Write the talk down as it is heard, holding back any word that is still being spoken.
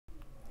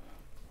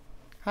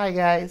Hi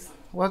guys,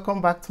 welcome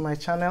back to my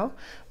channel.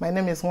 My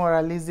name is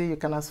Mora Lizzie. You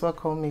can as well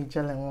call me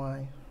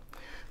Jelen.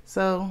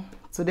 So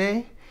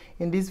today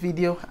in this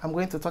video I'm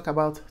going to talk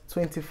about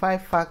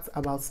 25 facts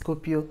about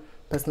Scorpio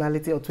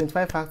personality, or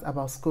 25 facts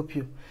about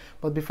Scorpio.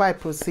 But before I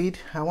proceed,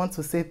 I want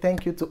to say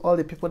thank you to all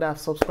the people that have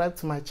subscribed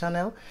to my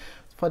channel,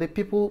 for the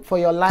people, for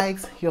your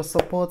likes, your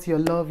support, your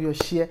love, your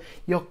share,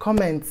 your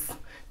comments.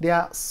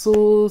 I'm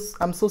so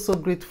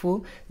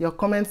grateful. Your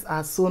comments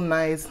are so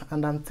nice,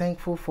 and I'm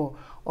thankful for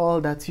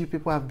all that you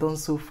people have done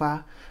so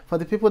far. For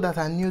the people that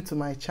are new to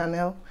my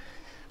channel,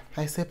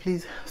 I say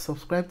please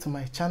subscribe to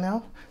my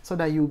channel so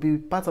that you'll be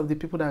part of the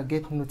people that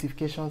get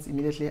notifications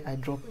immediately I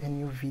drop a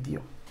new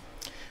video.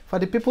 For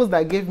the people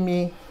that gave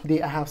me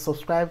I have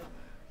subscribed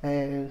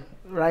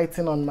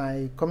writing on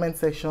my comment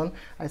section,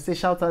 I say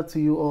shout out to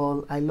you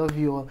all. I love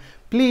you all.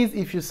 Please,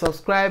 if you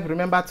subscribe,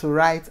 remember to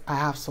write I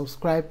have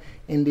subscribed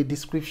in the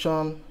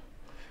description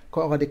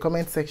or the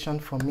comment section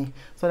for me,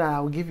 so that I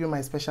will give you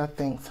my special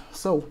thanks.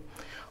 So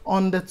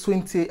on the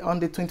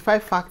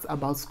 25 facts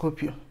about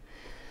Scorpio.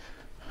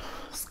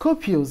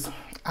 Scorpios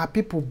are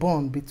people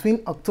born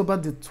between October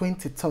the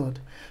 23rd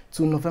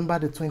to November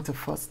the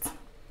 21st.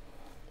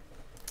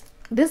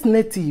 These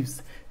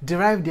natives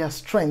derive their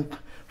strength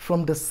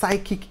from the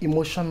psychic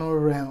emotional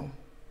realm.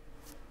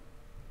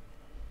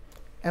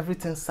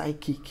 Everything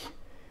psychic.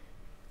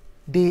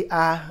 They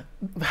are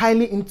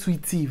highly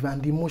intuitive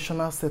and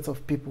emotional set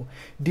of people.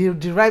 They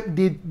dive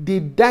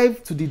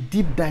to the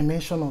deep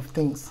dimension of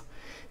things.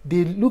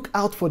 They look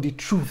out for the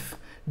truth,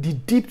 the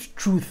deep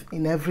truth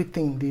in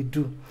everything they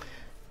do.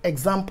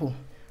 Example,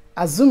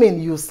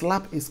 assuming you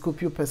slap a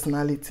Scorpio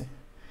personality.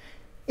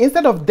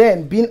 Instead of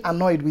them being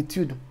annoyed with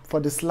you for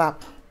the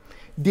slap,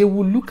 they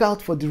will look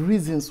out for the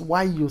reasons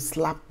why you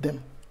slapped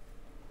them.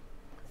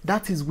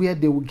 That is where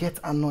they will get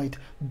annoyed,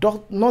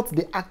 not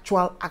the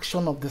actual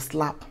action of the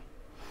slap.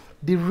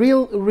 The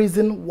real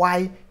reason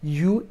why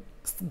you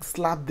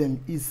slap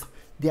them is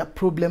their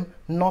problem,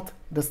 not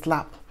the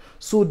slap.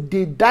 So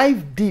they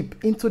dive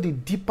deep into the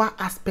deeper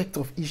aspect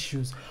of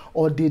issues,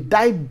 or they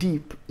dive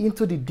deep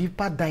into the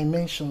deeper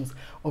dimensions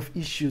of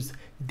issues.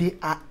 They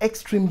are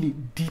extremely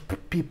deep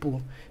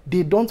people.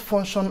 They don't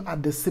function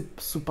at the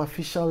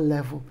superficial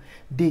level.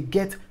 They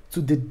get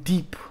to the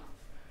deep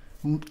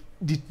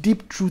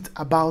truth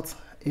about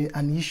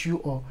an issue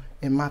or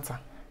a matter.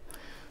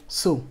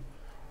 So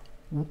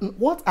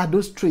what are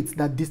those traits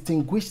that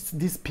distinguish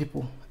these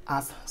people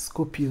as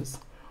Scorpios?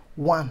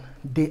 1,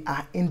 they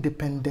are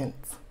independent.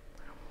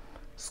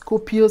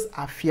 Scorpios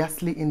are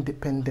fiercely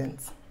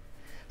independent.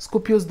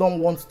 Scorpios don't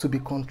want to be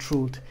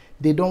controlled.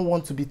 They don't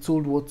want to be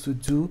told what to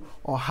do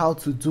or how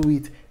to do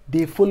it.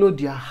 They follow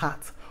their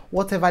heart.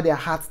 Whatever their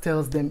heart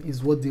tells them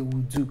is what they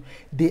will do.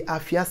 They are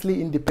fiercely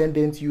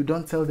independent. You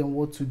don't tell them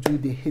what to do.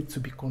 They hate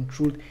to be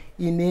controlled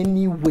in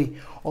any way,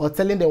 or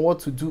telling them what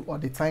to do or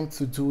the time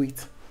to do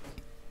it.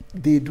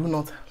 They do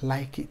not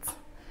like it.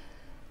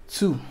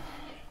 2,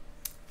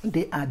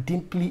 they are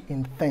deeply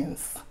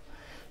intense.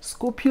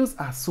 Scorpios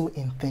are so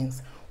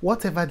intense.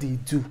 Whatever they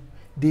do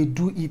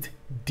it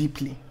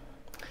deeply,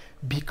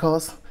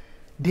 because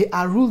they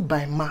are ruled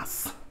by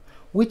Mars,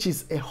 which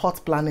is a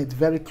hot planet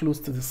very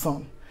close to the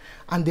sun,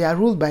 and they are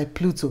ruled by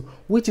Pluto,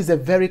 which is a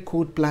very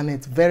cold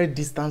planet very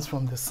distant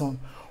from the sun.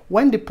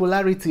 When the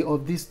polarity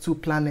of these two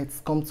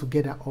planets come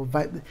together,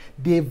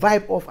 they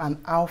vibe off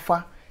an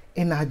alpha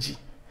energy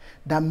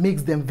that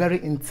makes them very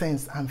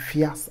intense and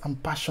fierce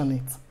and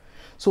passionate.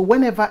 So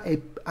whenever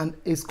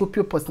a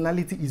Scorpio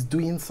personality is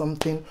doing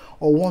something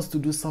or wants to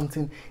do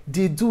something,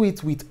 they do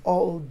it with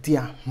all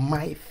their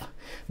might.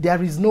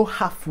 There is no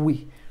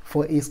halfway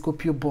for a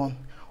Scorpio born.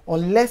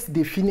 Unless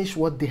they finish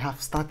what they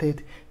have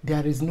started,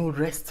 there is no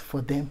rest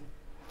for them.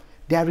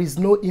 There is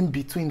no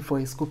in-between for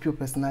a Scorpio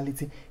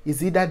personality.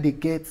 It's either they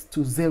get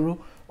to 0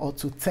 or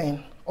to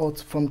 10, or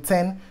from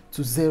 10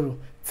 to 0,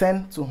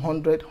 10 to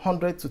 100,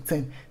 100 to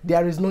 10.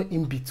 There is no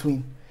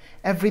in-between.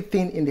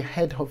 Everything in the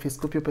head of a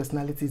Scorpio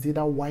personality is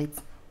either white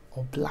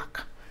or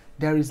black.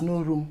 There is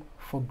no room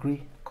for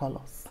gray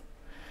colors.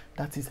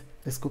 That is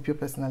the Scorpio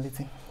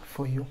personality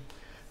for you.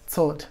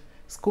 3rd,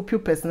 Scorpio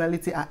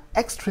personality are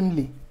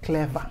extremely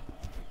clever.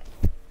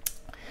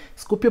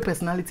 Scorpio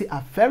personality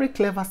are very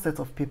clever set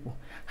of people.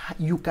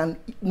 You can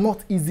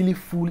not easily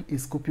fool a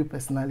Scorpio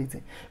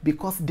personality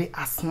because they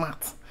are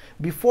smart.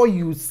 Before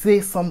you say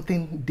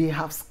something, they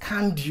have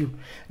scanned you.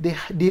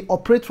 They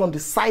operate from the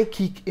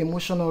psychic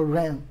emotional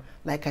realm,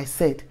 like I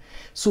said.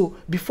 So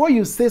before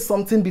you say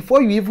something,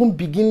 before you even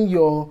begin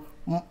your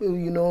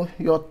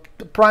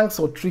pranks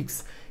or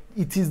tricks,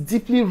 it is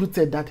deeply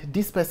rooted that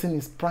this person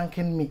is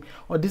pranking me,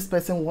 or this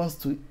person wants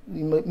to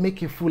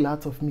make a fool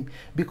out of me,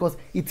 because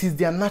it is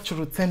their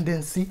natural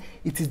tendency,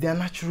 it is their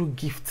natural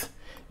gift.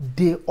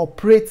 They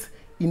operate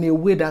in a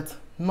way that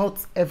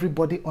not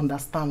everybody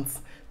understands.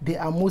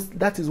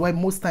 That is why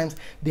most times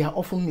they are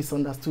often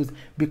misunderstood,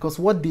 because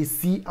what they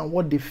see and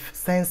what they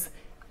sense,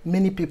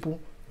 many people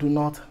do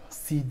not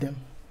see them.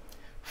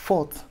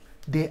 4th,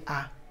 they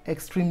are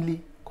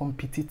extremely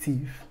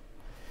competitive.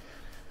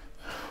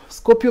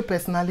 Scorpio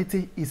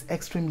personality is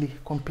extremely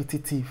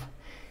competitive.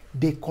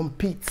 They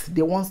compete.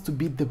 They want to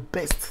be the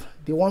best.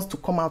 They want to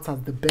come out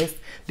as the best.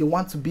 They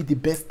want to be the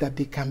best that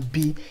they can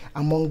be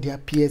among their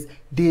peers.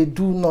 They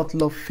do not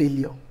love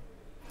failure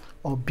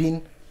or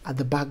being at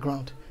the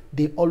background.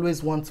 They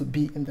always want to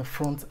be in the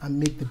front and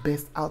make the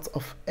best out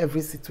of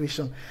every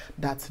situation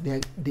that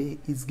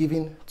is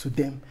given to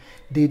them.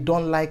 They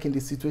don't like in the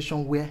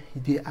situation where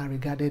they are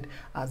regarded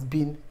as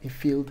being a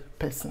failed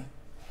person.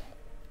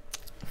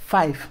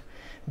 5,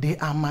 they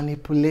are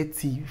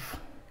manipulative.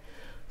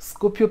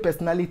 Scorpio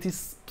personality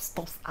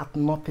stops at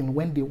nothing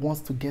when they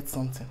want to get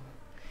something.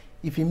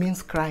 If it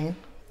means crying,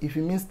 if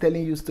it means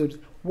telling you stories,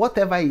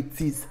 whatever it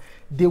is,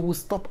 they will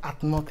stop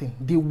at nothing.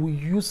 They will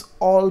use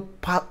all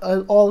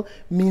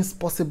means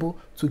possible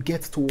to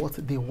get to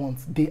what they want.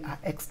 They are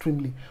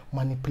extremely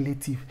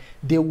manipulative.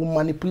 They will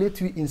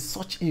manipulate you in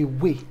such a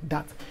way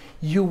that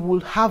you will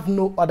have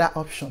no other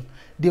option.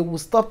 They will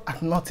stop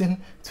at nothing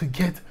to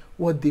get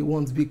what they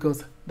want,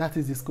 because that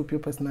is the Scorpio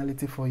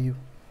personality for you.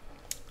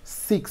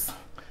 6,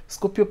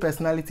 Scorpio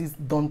personalities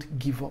don't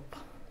give up.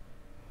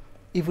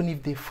 Even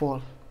if they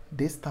fall,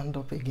 they stand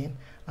up again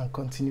and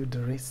continue the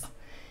race.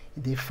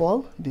 If they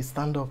fall, they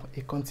stand up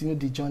and continue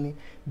the journey.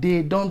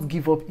 They don't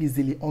give up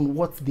easily on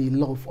what they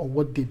love or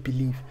what they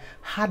believe.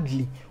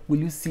 Hardly will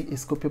you see a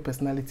Scorpio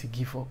personality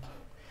give up.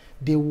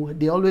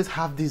 They always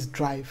have this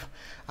drive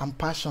and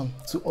passion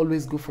to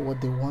always go for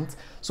what they want.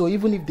 So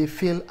even if they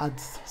fail at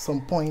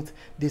some point,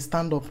 they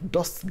stand up,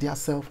 dust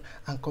themselves,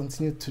 and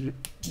continue to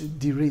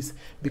the race,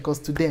 because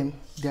to them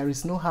there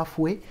is no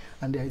halfway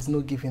and there is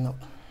no giving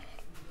up.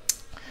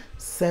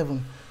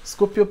 7,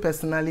 Scorpio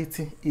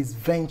personality is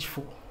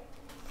vengeful.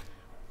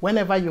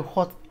 Whenever you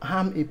hurt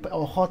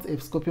a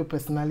Scorpio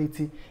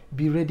personality,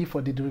 be ready for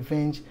the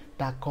revenge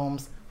that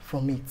comes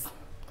from it.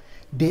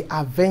 They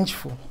are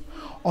vengeful.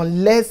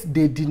 Unless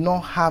they did not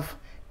have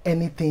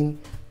anything,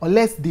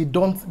 unless they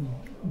don't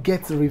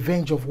get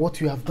revenge of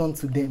what you have done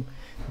to them,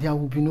 there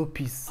will be no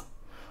peace.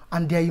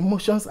 And their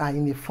emotions are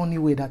in a funny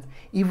way that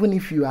even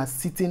if you are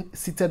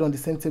seated on the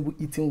same table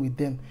eating with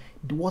them,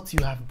 what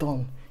you have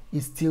done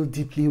is still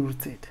deeply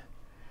rooted.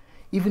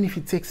 Even if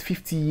it takes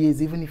 50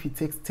 years, even if it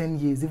takes 10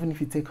 years, even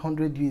if it takes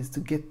 100 years to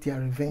get their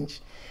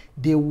revenge,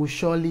 they will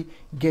surely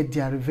get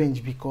their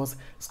revenge, because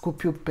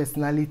Scorpio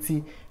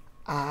personality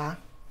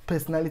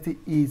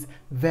is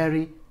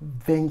very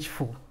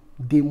vengeful.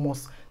 They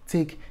must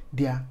take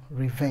their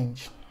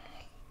revenge.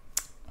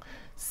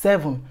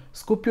 7,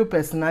 Scorpio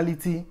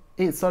personality,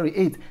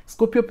 8,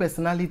 Scorpio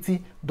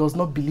personality does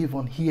not believe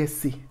on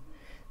hearsay.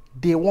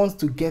 They want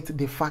to get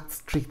the facts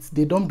straight.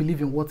 They don't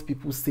believe in what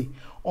people say.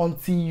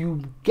 Until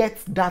you get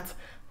that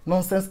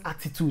nonsense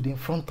attitude in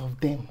front of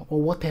them,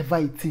 or whatever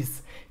it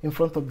is in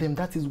front of them,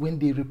 that is when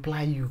they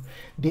reply you.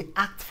 They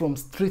act from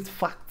straight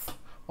facts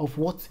of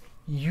what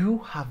you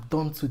have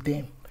done to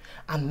them,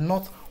 and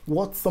not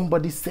what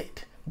somebody said,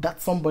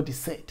 that somebody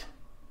said.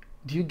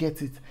 Do you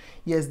get it?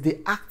 Yes, they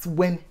act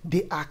when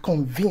they are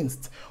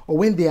convinced, or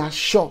when they are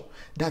sure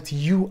that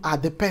you are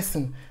the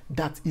person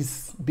that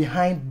is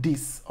behind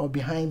this or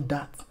behind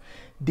that.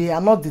 They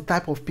are not the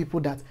type of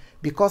people that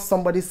because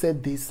somebody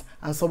said this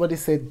and somebody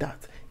said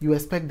that, you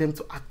expect them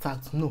to act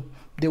out. No,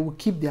 they will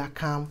keep their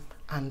calm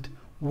and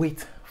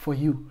wait for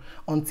you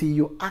until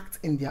you act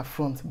in their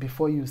front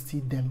before you see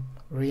them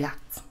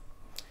react.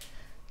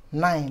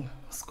 9,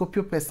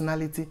 Scorpio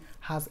personality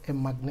has a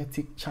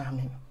magnetic,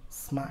 charming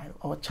smile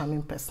or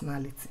charming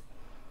personality.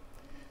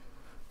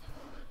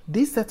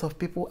 This set of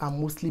people are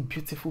mostly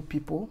beautiful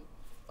people,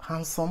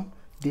 handsome.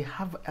 They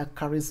have a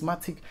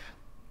charismatic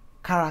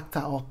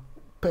character or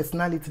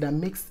personality that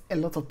makes a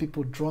lot of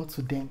people drawn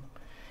to them.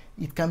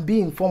 It can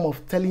be in form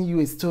of telling you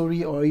a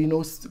story, or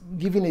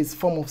giving a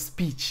form of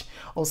speech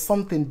or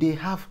something. They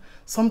have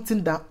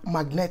something that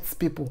magnets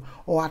people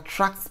or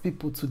attracts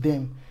people to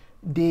them.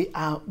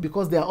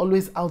 Because they are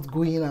always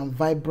outgoing and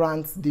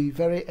vibrant, the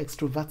very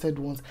extroverted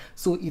ones,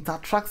 so it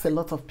attracts a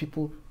lot of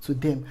people to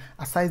them.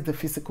 Aside the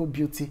physical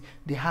beauty,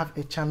 they have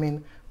a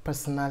charming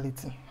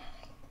personality.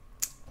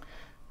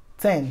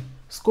 10,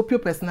 Scorpio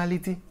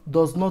personality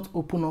does not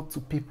open up to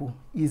people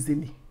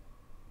easily.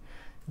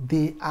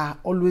 They are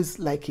always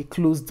like a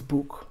closed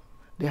book.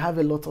 They have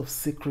a lot of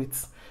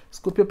secrets.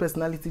 Scorpio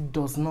personality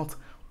does not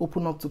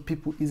open up to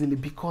people easily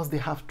because they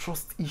have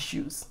trust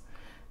issues.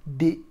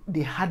 They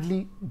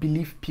hardly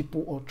believe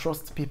people or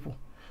trust people.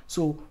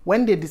 So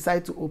when they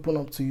decide to open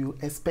up to you,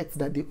 expect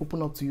that they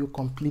open up to you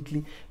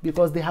completely,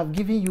 because they have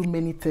given you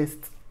many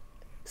tests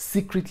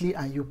secretly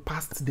and you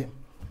passed them.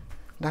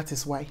 That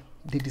is why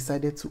they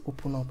decided to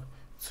open up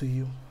to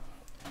you.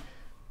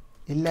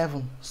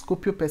 11,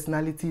 Scorpio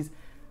personalities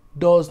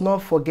does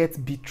not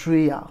forget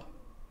betrayal.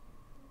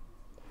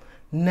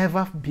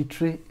 Never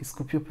betray a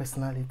Scorpio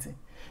personality,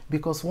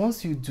 because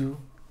once you do,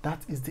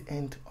 that is the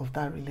end of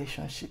that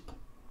relationship.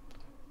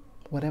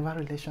 Whatever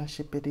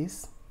relationship it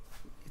is,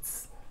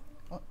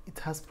 it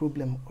has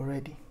problem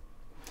already,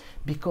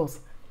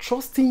 because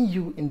trusting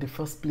you in the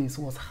first place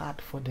was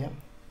hard for them.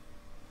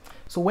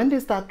 So when they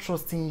start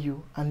trusting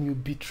you and you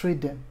betray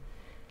them,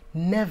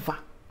 never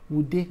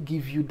would they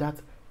give you that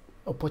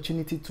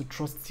opportunity to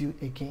trust you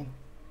again.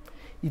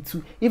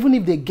 even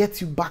if they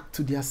get you back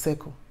to their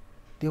circle,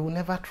 they will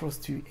never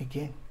trust you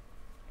again.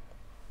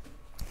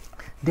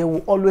 They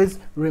will always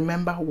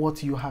remember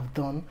what you have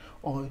done,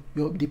 or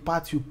the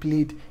part you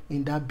played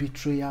in that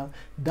betrayal.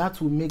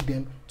 That will make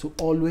them to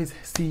always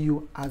see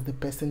you as the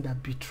person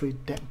that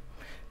betrayed them.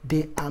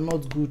 They are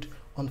not good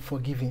on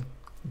forgiving.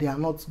 They are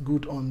not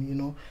good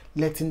on,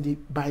 letting the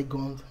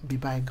bygones be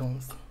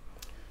bygones.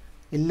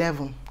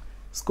 11.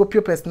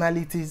 Scorpio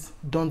personalities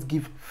don't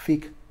give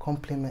fake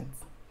compliments.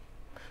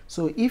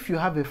 So if you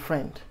have a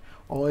friend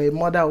or a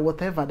mother or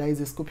whatever that is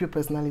a Scorpio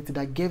personality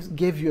that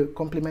gave you a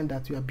compliment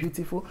that you are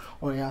beautiful,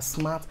 or you are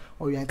smart,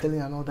 or you are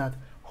intelligent and all that,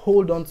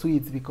 hold on to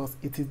it, because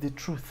it is the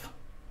truth.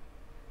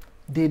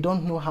 They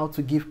don't know how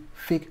to give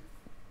fake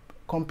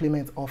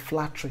compliments or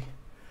flattery,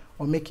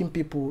 or making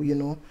people,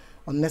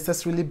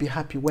 unnecessarily be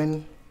happy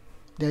when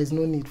there is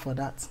no need for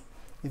that.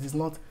 It is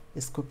not a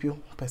Scorpio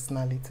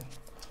personality.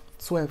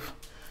 12.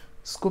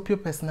 Scorpio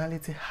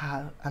personality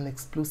has an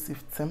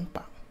explosive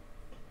temper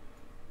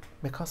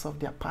because of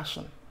their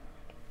passion.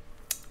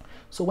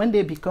 So when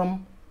they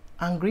become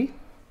angry,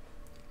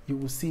 you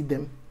will see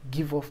them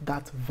give off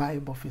that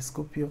vibe of a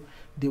Scorpio.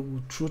 They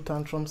will throw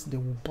tantrums, they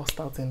will burst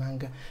out in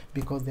anger,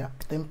 because their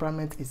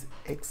temperament is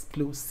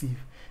explosive.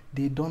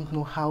 They don't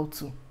know how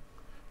to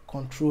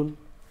control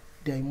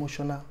their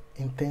emotional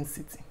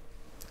intensity.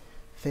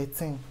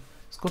 13.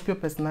 Scorpio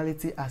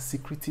personality are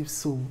secretive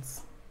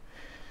souls.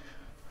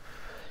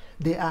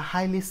 They are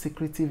highly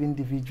secretive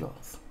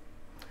individuals.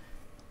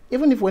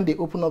 Even if when they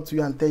open up to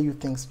you and tell you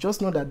things,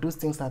 just know that those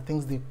things are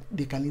things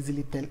they can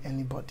easily tell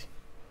anybody.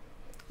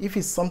 If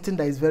it's something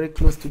that is very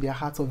close to their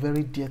heart or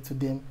very dear to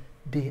them,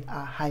 they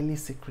are highly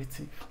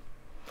secretive.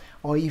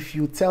 Or if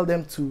you tell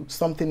them to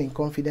something in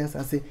confidence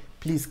and say,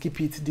 please keep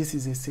it, this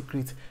is a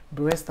secret,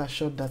 be rest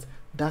assured that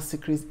that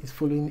secret is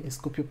following a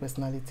Scorpio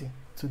personality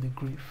to the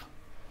grave.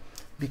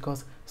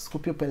 Because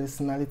Scorpio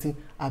personality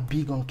are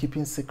big on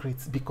keeping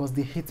secrets, because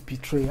they hate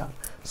betrayal.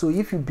 So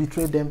if you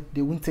betray them,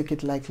 they won't take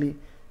it lightly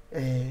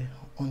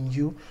on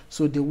you,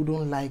 so they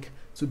wouldn't like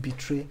to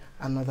betray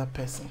another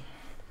person.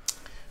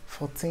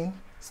 14.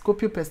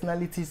 Scorpio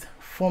personalities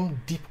form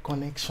deep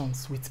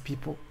connections with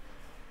people.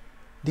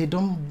 They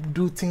don't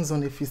do things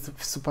on a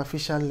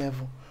superficial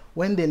level.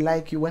 When they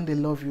like you, when they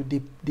love you,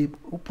 they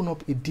open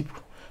up a deep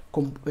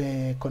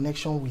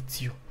connection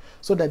with you,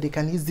 so that they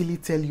can easily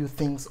tell you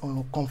things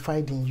or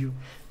confide in you.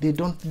 They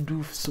don't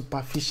do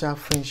superficial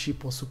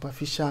friendship or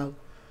superficial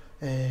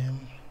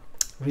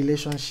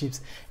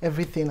relationships.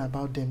 Everything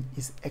about them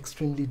is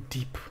extremely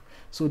deep.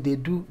 So they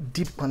do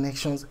deep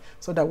connections,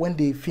 so that when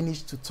they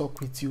finish to talk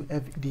with you,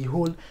 the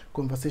whole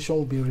conversation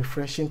will be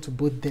refreshing to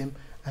both them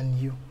and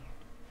you.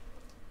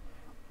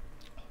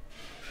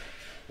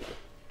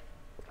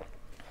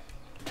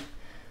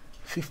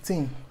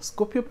 15.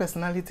 Scorpio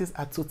personalities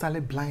are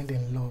totally blind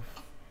in love.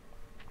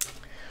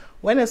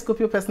 When a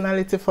Scorpio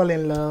personality fall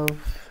in love,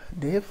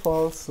 they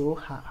fall so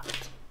hard.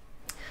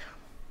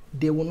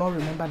 They will not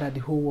remember that the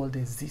whole world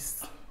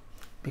exists,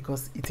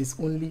 because it is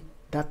only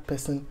that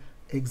person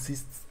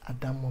exists at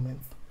that moment.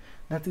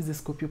 That is the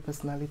Scorpio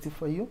personality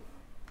for you.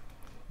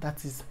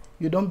 That is,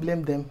 you don't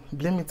blame them,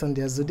 blame it on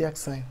their zodiac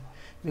sign,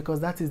 because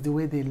that is the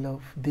way they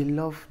love. They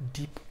love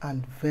deep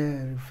and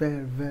very,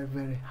 very, very,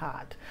 very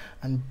hard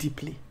and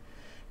deeply,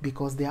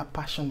 because they are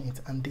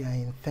passionate and they are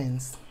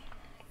intense.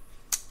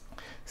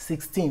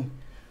 16.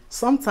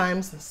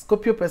 Sometimes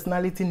Scorpio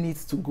personality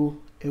needs to go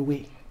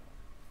away.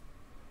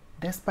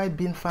 Despite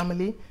being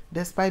family,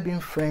 despite being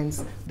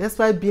friends,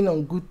 despite being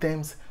on good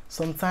terms,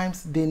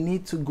 sometimes they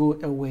need to go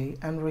away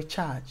and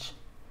recharge.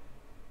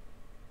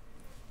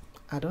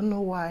 I don't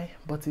know why,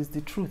 but it's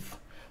the truth.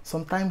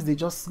 Sometimes they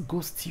just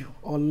ghost you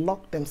or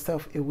lock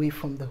themselves away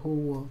from the whole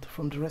world,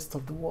 from the rest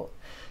of the world,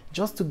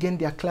 just to gain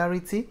their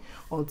clarity,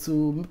 or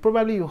to,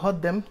 probably you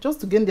hurt them, just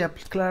to gain their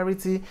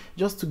clarity,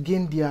 just to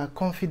gain their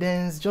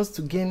confidence, just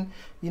to gain,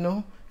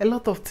 a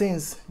lot of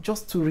things,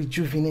 just to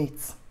rejuvenate.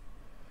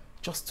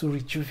 Just to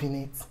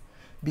rejuvenate.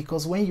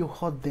 Because when you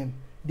hurt them,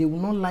 they will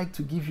not like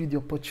to give you the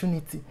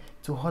opportunity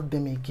to hurt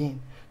them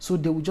again. So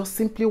they will just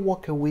simply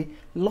walk away,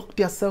 lock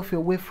themselves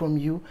away from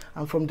you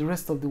and from the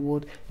rest of the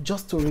world,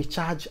 just to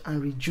recharge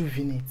and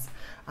rejuvenate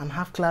and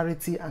have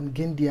clarity and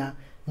gain their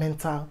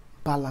mental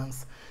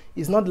balance.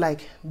 It's not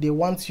like they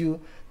want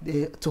you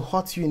to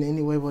hurt you in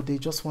any way, but they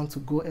just want to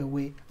go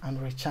away and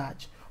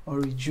recharge or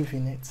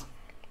rejuvenate.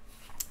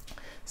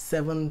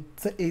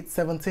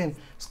 17.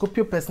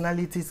 Scorpio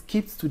personalities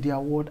keep to their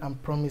word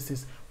and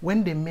promises.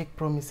 When they make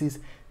promises,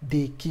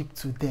 they keep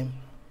to them.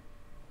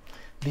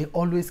 They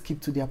always keep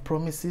to their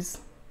promises.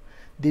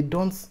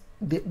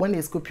 When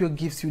a Scorpio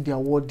gives you their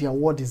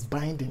word is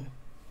binding.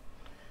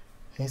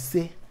 They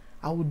say,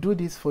 I will do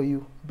this for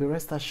you. Be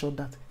rest assured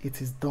that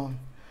it is done.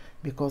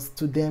 Because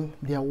to them,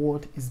 their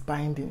word is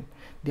binding.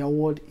 Their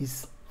word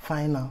is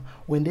final.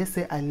 When they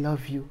say, I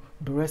love you,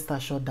 be rest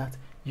assured that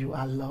you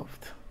are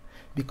loved.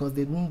 Because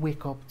they don't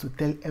wake up to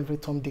tell every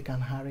Tom, Dick,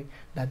 and Harry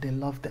that they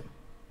love them.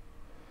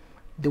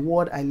 The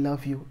word I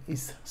love you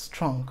is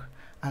strong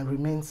and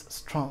remains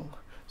strong.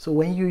 So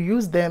when you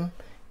use them,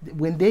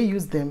 when they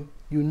use them,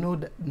 you know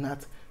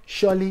that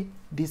surely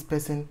this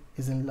person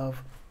is in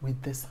love with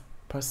this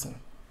person.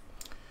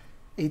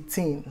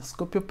 18.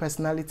 Scorpio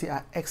personality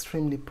are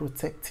extremely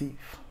protective.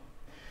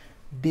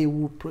 They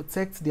will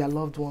protect their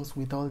loved ones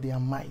with all their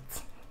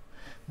might.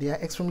 They are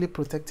extremely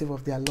protective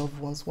of their loved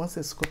ones. Once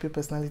a Scorpio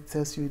personality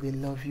tells you they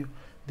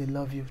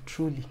love you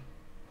truly.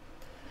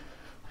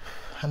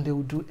 And they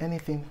will do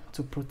anything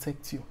to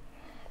protect you.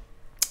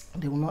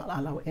 They will not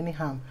allow any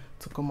harm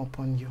to come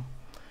upon you.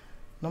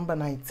 Number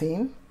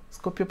 19,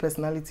 Scorpio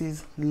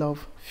personalities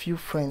love few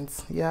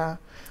friends. Yeah,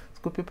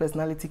 Scorpio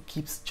personality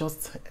keeps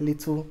just a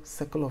little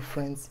circle of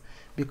friends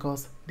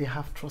because they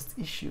have trust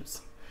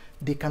issues.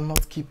 They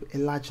cannot keep a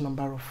large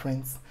number of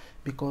friends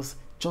because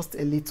just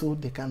a little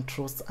they can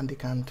trust and they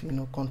can,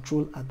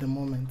 control at the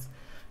moment.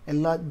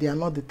 They are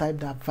not the type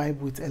that vibe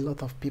with a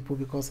lot of people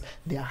because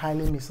they are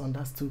highly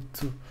misunderstood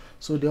too.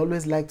 So they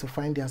always like to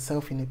find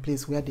themselves in a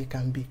place where they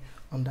can be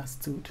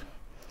understood.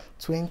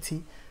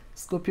 20.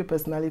 Scorpio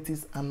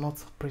personalities are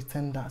not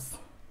pretenders.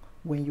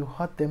 When you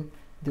hurt them,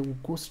 they will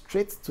go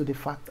straight to the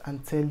fact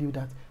and tell you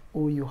that,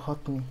 oh, you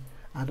hurt me,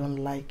 I don't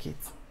like it.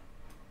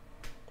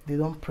 They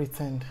don't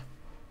pretend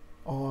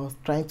or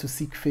trying to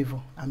seek favor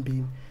and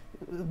be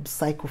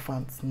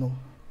sycophants. No,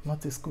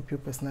 not a Scorpio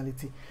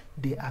personality.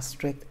 They are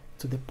straight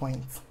to the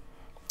point.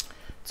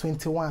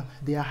 21.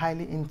 They are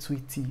highly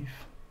intuitive.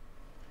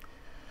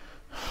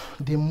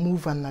 They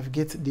move and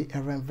navigate the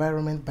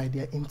environment by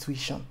their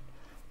intuition.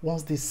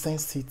 Once they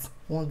sense it,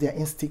 once their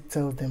instinct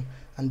tells them,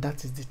 and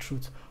that is the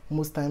truth.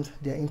 Most times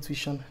their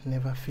intuition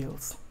never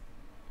fails.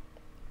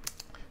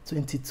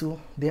 22.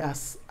 They are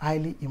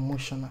highly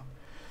emotional.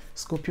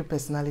 Scorpio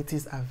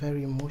personalities are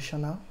very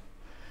emotional.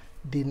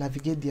 They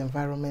navigate the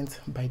environment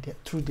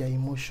through their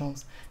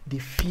emotions. They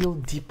feel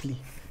deeply.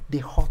 They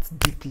hurt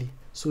deeply.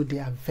 So they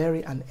are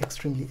very and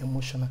extremely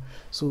emotional.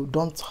 So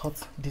don't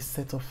hurt this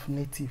set of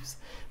natives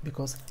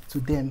because to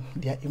them,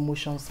 their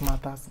emotions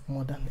matters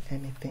more than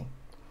anything.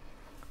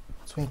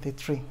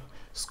 23.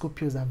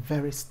 Scorpios are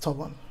very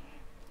stubborn.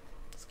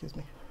 Excuse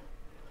me.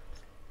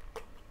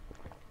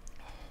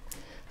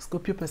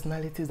 Scorpio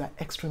personalities are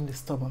extremely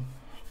stubborn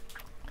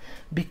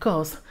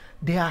because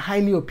they are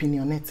highly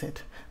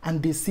opinionated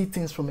and they see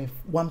things from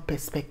one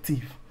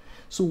perspective.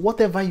 So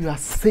whatever you are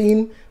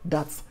saying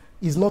that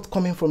is not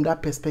coming from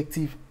that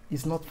perspective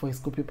is not for a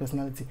Scorpio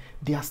personality.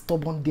 They are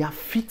stubborn. They are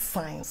fixed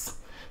signs.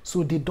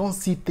 So they don't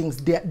see things.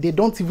 They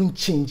don't even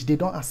change. They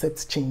don't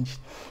accept change.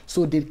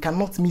 So they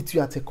cannot meet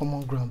you at a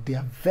common ground. They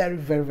are very,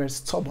 very, very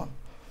stubborn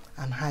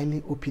and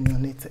highly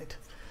opinionated.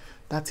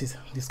 That is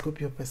the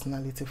Scorpio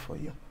personality for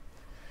you.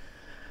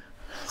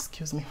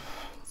 Excuse me.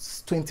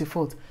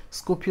 24th,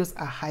 Scorpios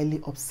are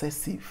highly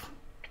obsessive.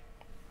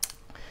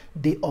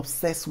 They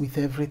obsess with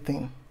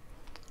everything.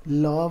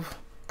 Love,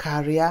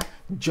 career,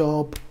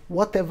 job,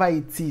 whatever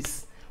it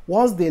is.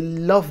 Once they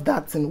love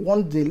that thing,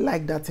 once they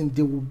like that thing,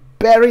 they will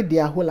bury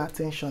their whole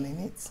attention in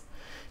it.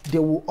 They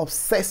will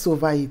obsess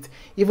over it.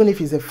 Even if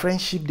it's a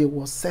friendship, they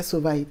will obsess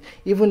over it.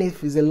 Even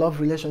if it's a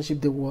love relationship,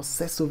 they will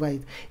obsess over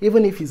it.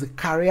 Even if it's a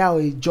career or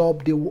a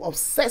job, they will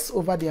obsess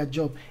over their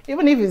job.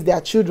 Even if it's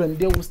their children,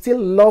 they will still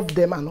love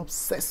them and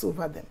obsess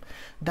over them.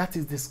 That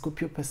is the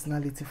Scorpio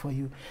personality for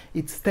you.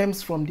 It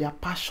stems from their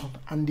passion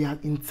and their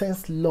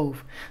intense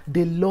love.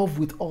 They love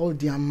with all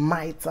their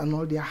might and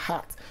all their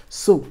heart.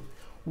 So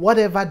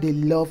whatever they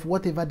love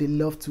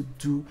to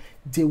do,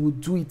 they will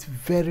do it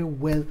very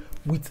well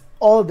with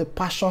all the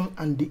passion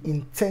and the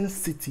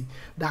intensity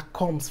that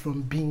comes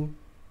from being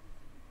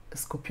a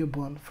Scorpio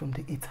born from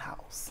the 8th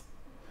house.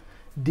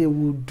 They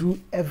will do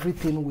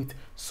everything with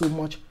so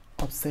much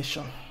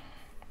obsession.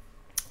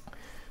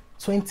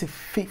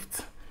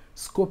 25th,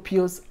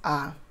 Scorpios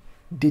are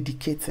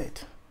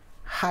dedicated,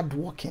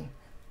 hardworking,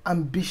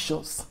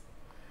 ambitious.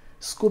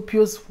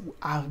 Scorpios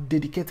are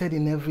dedicated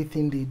in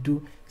everything they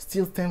do.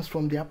 Still stems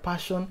from their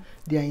passion,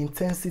 their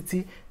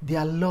intensity,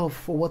 their love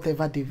for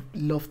whatever they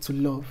love to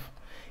love.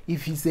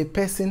 If it's a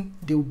person,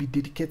 they will be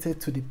dedicated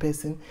to the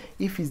person.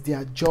 If it's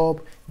their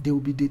job, they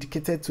will be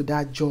dedicated to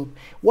that job.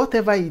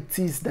 Whatever it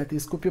is that a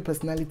Scorpio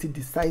personality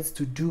decides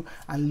to do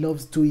and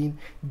loves doing,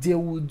 they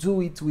will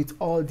do it with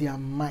all their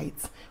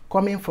might,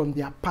 coming from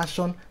their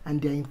passion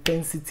and their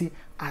intensity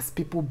as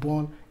people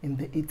born in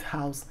the 8th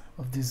house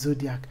of the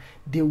zodiac.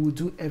 They will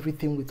do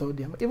everything with all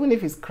them. Even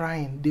if it's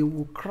crying, they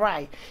will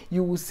cry.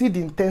 You will see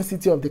the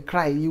intensity of the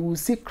cry. You will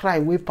see cry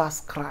way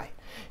past cry.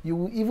 You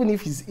will, even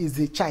if it's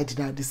a child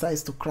that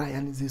decides to cry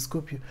and is a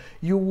Scorpio,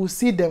 you will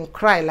see them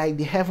cry like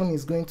the heaven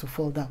is going to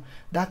fall down.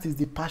 That is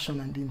the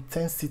passion and the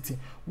intensity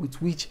with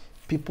which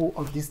people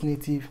of this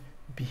native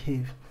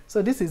behave.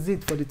 So this is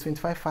it for the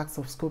 25 facts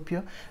of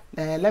Scorpio.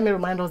 Let me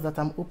remind us that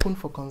I'm open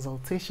for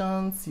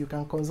consultations. You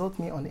can consult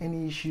me on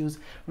any issues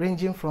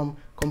ranging from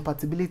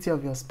compatibility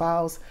of your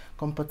spouse,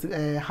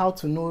 how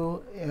to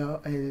know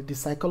the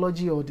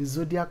psychology or the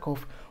zodiac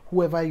of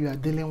whoever you are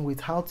dealing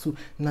with, how to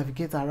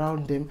navigate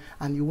around them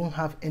and you won't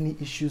have any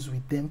issues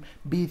with them,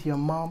 be it your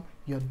mom,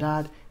 your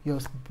dad,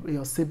 your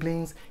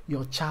siblings,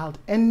 your child,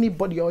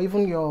 anybody, or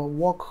even your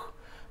work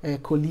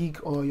colleague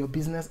or your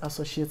business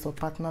associates or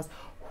partners.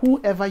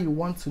 whoever you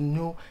want to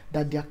know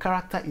that their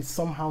character is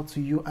somehow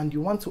to you, and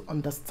you want to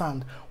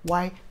understand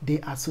why they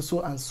are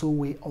so and so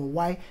way, or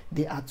why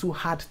they are too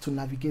hard to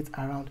navigate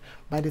around,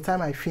 by the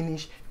time I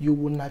finish, you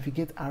will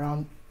navigate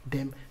around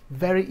them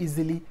very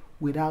easily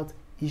without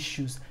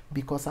issues,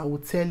 because I will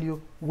tell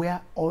you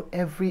where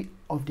every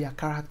of their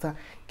character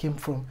came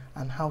from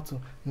and how to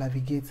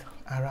navigate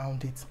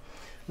around it.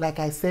 Like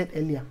I said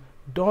earlier,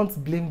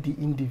 don't blame the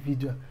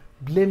individual,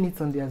 blame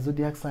it on their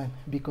zodiac sign,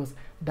 because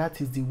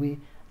that is the way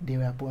they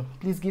were born.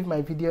 Please give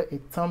my video a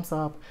thumbs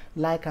up,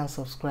 like and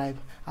subscribe.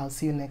 I'll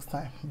see you next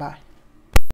time. Bye.